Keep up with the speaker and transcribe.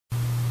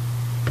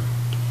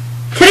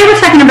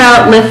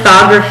about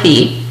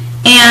lithography,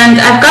 and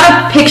I've got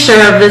a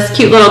picture of this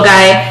cute little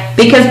guy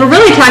because we're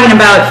really talking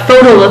about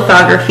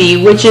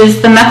photolithography, which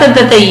is the method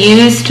that they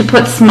use to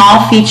put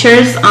small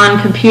features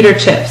on computer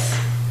chips.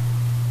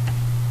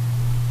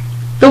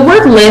 The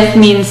word lith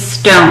means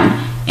stone,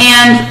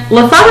 and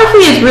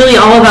lithography is really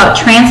all about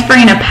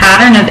transferring a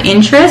pattern of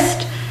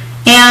interest.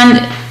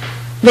 And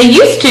they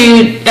used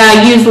to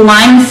use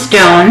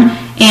limestone,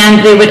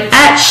 and they would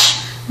etch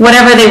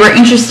whatever they were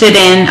interested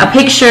in, a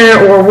picture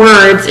or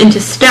words,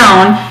 into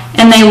stone,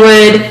 and they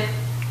would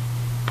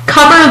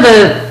cover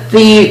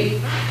the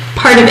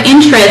part of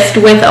interest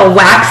with a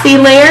waxy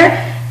layer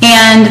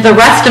and the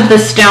rest of the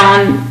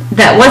stone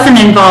that wasn't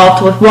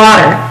involved with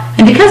water.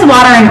 And because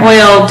water and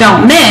oil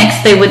don't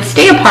mix, they would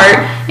stay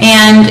apart,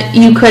 and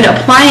you could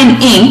apply an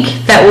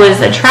ink that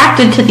was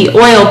attracted to the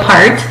oil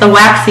part, the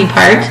waxy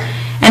part,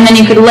 and then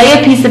you could lay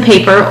a piece of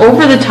paper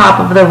over the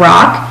top of the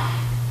rock,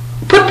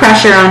 put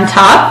pressure on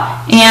top,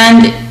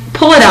 and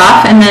pull it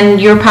off, and then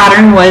your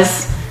pattern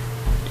was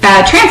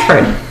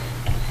transferred.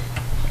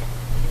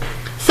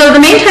 So the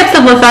main types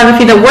of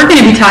lithography that we're going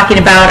to be talking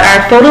about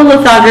are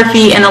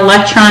photolithography and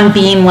electron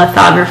beam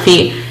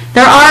lithography.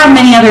 There are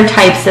many other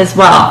types as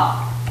well.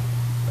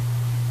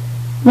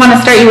 I want to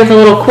start you with a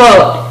little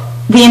quote.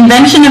 The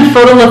invention of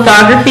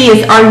photolithography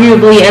is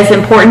arguably as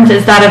important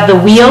as that of the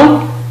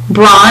wheel,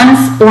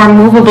 bronze, or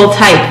movable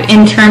type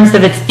in terms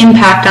of its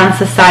impact on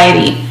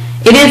society.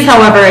 It is,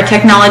 however, a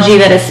technology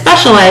that is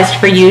specialized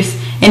for use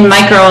in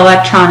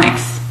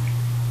microelectronics.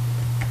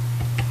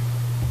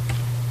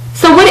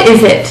 So what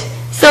is it?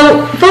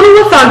 So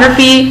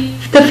photolithography,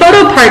 the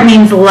photo part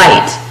means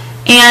light,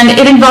 and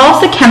it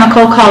involves a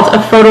chemical called a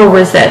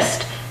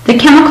photoresist. The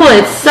chemical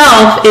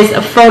itself is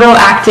a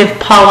photoactive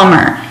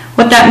polymer.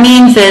 What that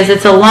means is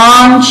it's a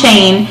long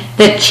chain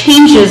that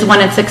changes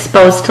when it's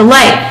exposed to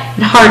light.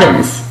 It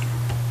hardens.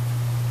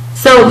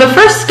 So the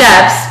first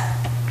steps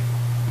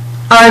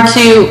are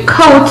to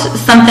coat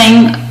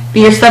something,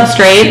 your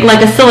substrate,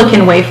 like a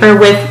silicon wafer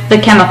with the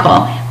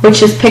chemical,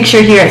 which is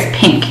pictured here as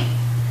pink.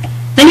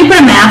 Then you put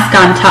a mask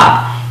on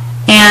top.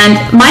 And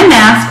my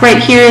mask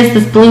right here is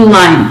this blue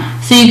line.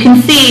 So you can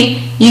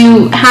see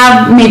you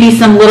have maybe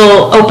some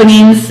little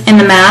openings in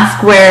the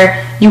mask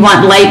where you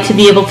want light to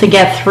be able to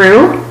get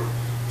through.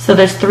 So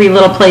there's 3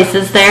 little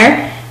places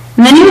there.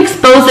 And then you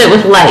expose it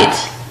with light.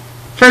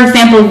 For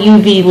example,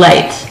 UV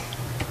light.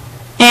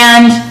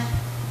 And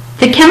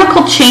the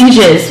chemical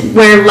changes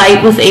where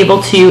light was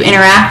able to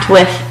interact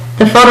with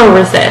the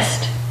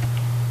photoresist.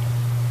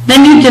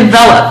 Then you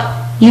develop.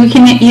 You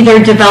can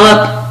either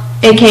develop,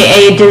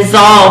 aka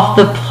dissolve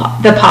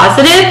the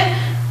positive,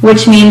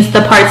 which means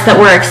the parts that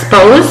were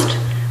exposed,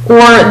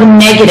 or the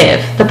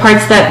negative, the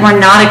parts that were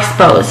not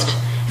exposed.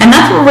 And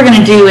that's what we're going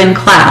to do in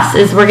class,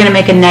 is we're going to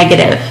make a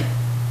negative.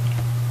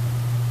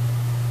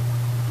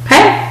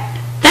 Okay?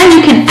 Then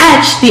you can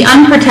etch the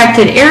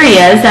unprotected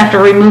areas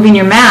after removing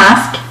your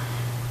mask,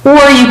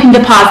 or you can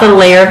deposit a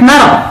layer of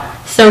metal.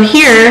 So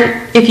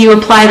here, if you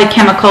apply the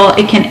chemical,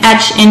 it can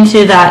etch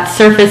into that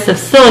surface of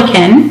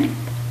silicon,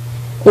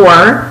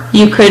 or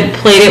you could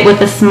plate it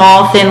with a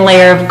small thin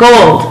layer of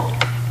gold.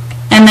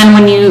 And then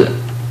when you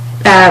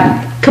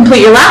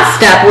complete your last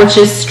step, which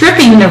is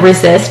stripping the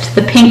resist,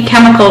 the pink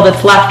chemical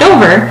that's left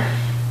over,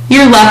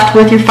 you're left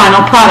with your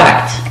final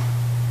product.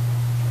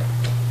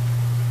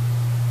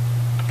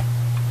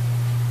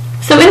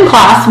 So in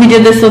class, we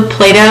did this with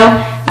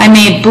Play-Doh. I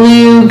made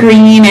blue,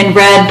 green, and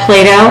red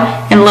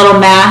Play-Doh and little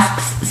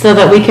masks so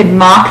that we could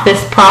mock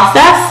this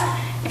process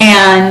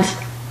and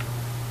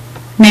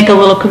make a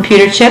little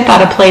computer chip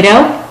out of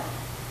Play-Doh.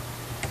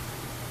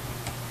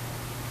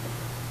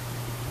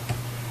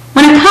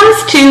 When it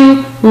comes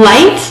to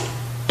light,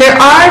 there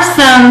are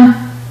some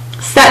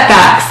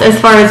setbacks as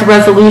far as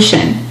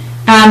resolution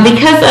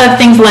because of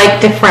things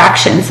like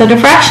diffraction. So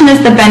diffraction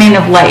is the bending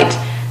of light.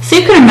 So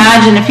you can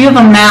imagine if you have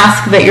a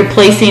mask that you're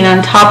placing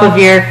on top of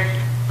your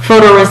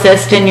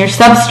photoresist and your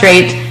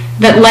substrate,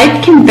 that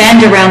light can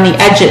bend around the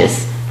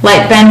edges.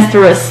 Light bends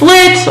through a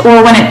slit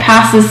or when it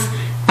passes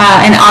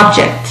an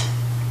object.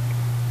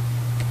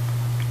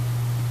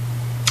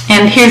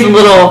 And here's a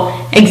little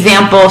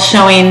example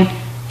showing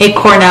a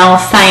Cornell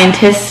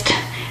scientist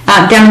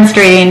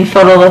demonstrating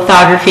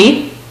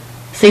photolithography.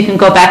 So you can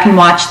go back and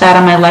watch that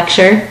on my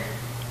lecture.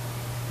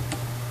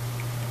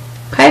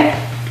 Okay?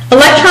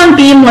 Electron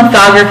beam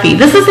lithography.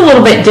 This is a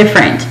little bit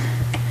different.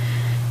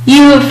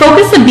 You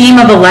focus a beam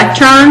of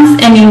electrons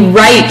and you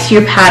write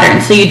your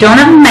pattern. So you don't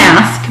have a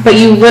mask, but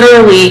you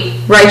literally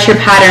write your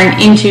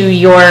pattern into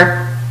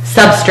your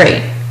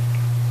substrate.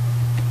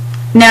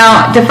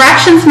 Now,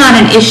 diffraction's not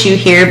an issue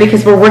here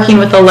because we're working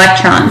with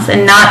electrons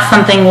and not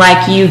something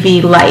like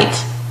UV light.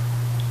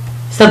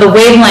 So the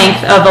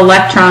wavelength of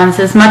electrons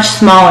is much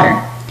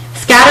smaller.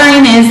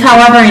 Scattering is,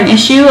 however, an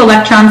issue,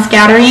 electron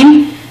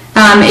scattering.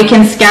 It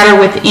can scatter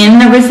within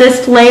the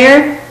resist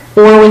layer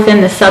or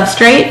within the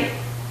substrate.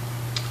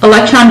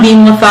 Electron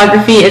beam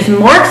lithography is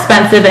more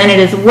expensive and it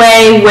is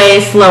way, way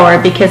slower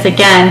because,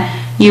 again,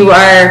 you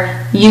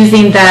are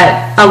using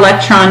that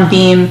electron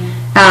beam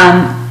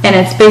and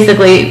it's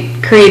basically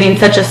creating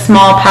such a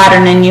small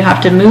pattern and you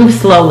have to move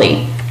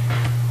slowly.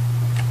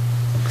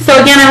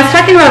 So again, I was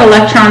talking about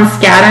electron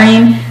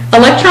scattering.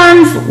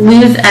 Electrons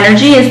lose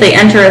energy as they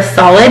enter a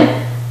solid.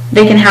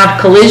 They can have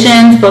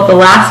collisions, both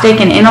elastic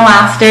and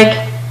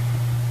inelastic.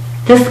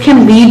 This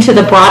can lead to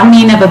the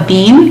broadening of a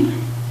beam,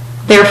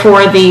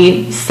 therefore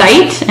the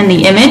sight and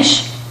the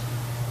image.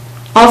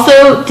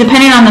 Also,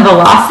 depending on the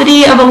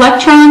velocity of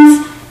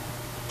electrons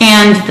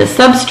and the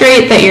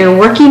substrate that you're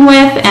working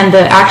with and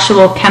the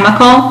actual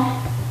chemical,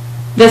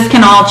 this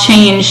can all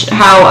change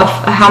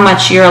how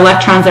much your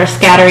electrons are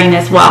scattering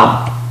as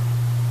well.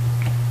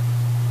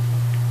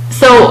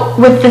 So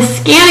with the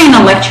scanning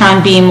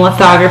electron beam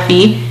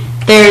lithography,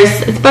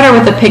 it's better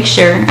with a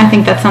picture. I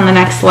think that's on the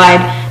next slide.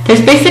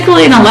 There's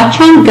basically an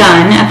electron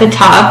gun at the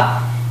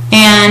top,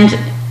 and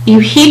you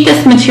heat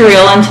this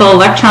material until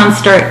electrons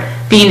start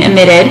being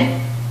emitted.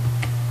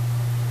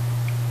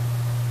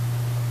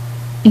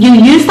 You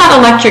use that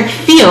electric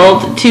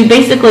field to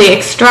basically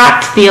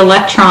extract the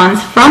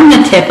electrons from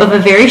the tip of a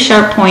very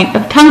sharp point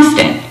of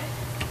tungsten.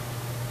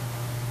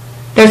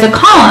 There's a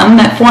column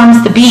that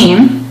forms the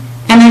beam,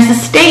 and there's a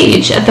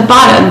stage at the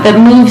bottom that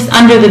moves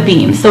under the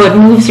beam, so it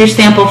moves your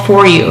sample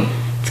for you.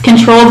 It's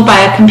controlled by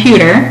a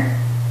computer.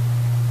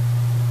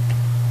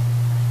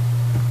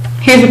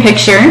 Here's a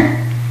picture.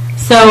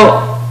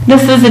 So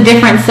this is a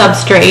different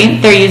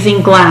substrate. They're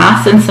using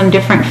glass and some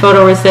different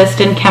photoresist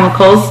and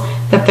chemicals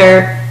that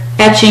they're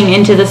etching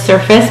into the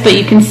surface, but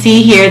you can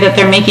see here that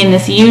they're making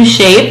this U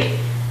shape,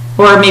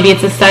 or maybe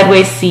it's a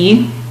sideways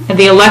C.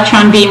 The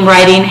electron beam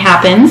writing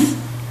happens,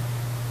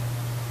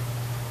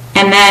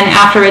 and then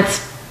after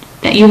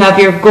you have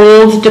your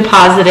gold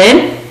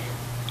deposited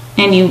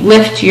and you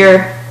lift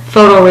your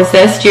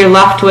photoresist, you're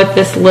left with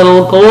this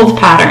little gold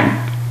pattern.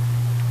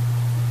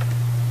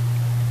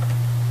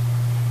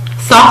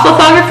 Soft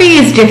lithography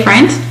is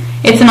different.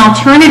 It's an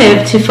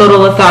alternative to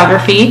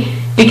photolithography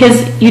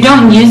because you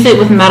don't use it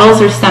with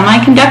metals or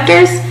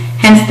semiconductors,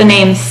 hence the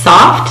name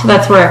soft.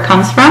 That's where it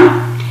comes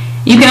from.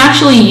 You can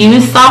actually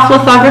use soft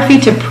lithography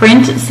to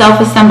print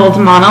self-assembled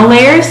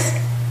monolayers.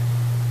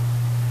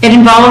 It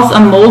involves a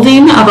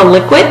molding of a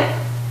liquid,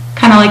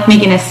 kind of like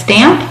making a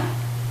stamp.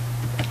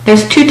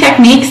 There's two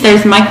techniques.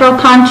 There's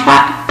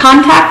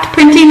micro-contact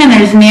printing and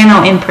there's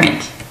nano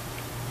imprint.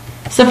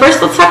 So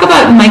first let's talk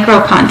about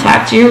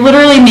micro-contact. You're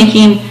literally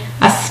making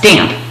a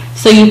stamp.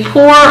 So you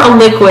pour a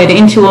liquid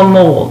into a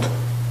mold.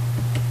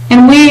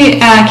 And we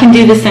can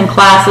do this in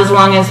class as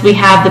long as we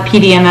have the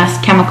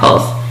PDMS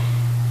chemicals.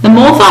 The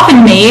mold's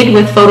often made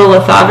with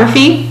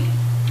photolithography,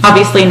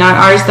 obviously not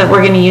ours that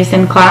we're going to use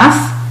in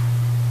class.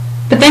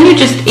 But then you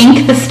just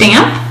ink the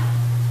stamp,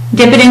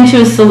 dip it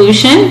into a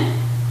solution.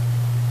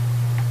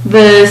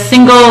 The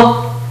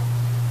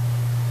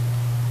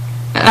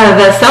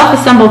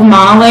self-assembled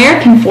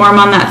monolayer can form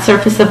on that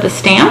surface of the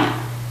stamp.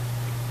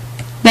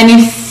 Then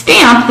you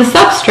stamp the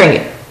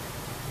substrate.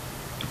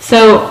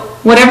 So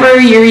whatever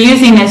you're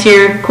using as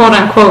your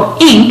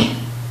quote-unquote ink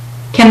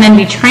can then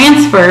be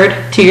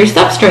transferred to your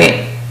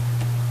substrate.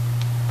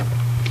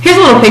 Here's a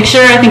little picture.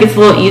 I think it's a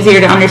little easier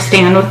to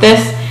understand with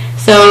this.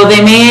 So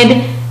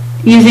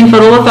using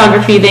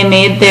photolithography, they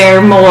made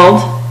their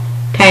mold.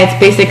 Okay, it's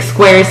basic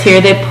squares here.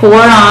 They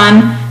pour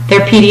on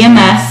their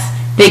PDMS,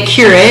 they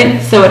cure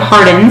it so it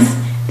hardens,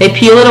 they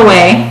peel it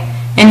away,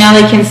 and now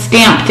they can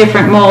stamp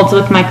different molds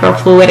with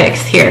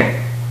microfluidics here.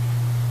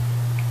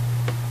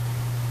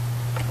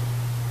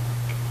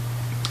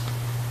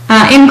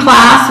 In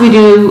class, we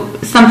do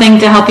something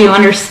to help you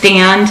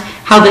understand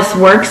how this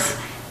works.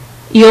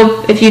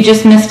 If you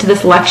just missed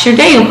this lecture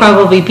day, you'll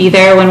probably be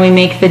there when we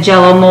make the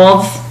Jello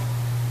molds.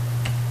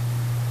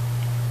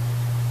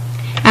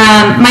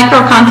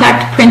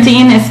 Micro-contact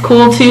printing is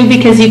cool too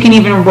because you can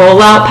even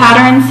roll out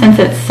patterns since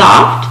it's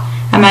soft.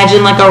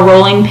 Imagine like a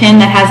rolling pin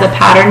that has a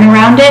pattern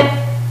around it.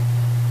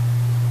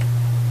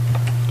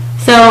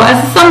 So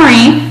as a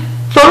summary,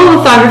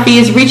 photolithography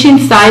is reaching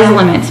size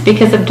limits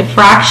because of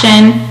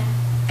diffraction.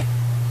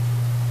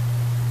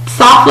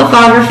 Soft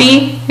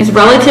lithography is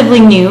relatively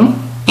new,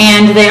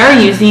 and they are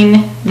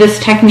using this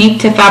technique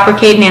to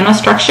fabricate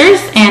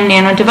nanostructures and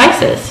nano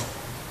devices.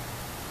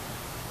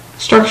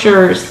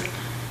 Structures.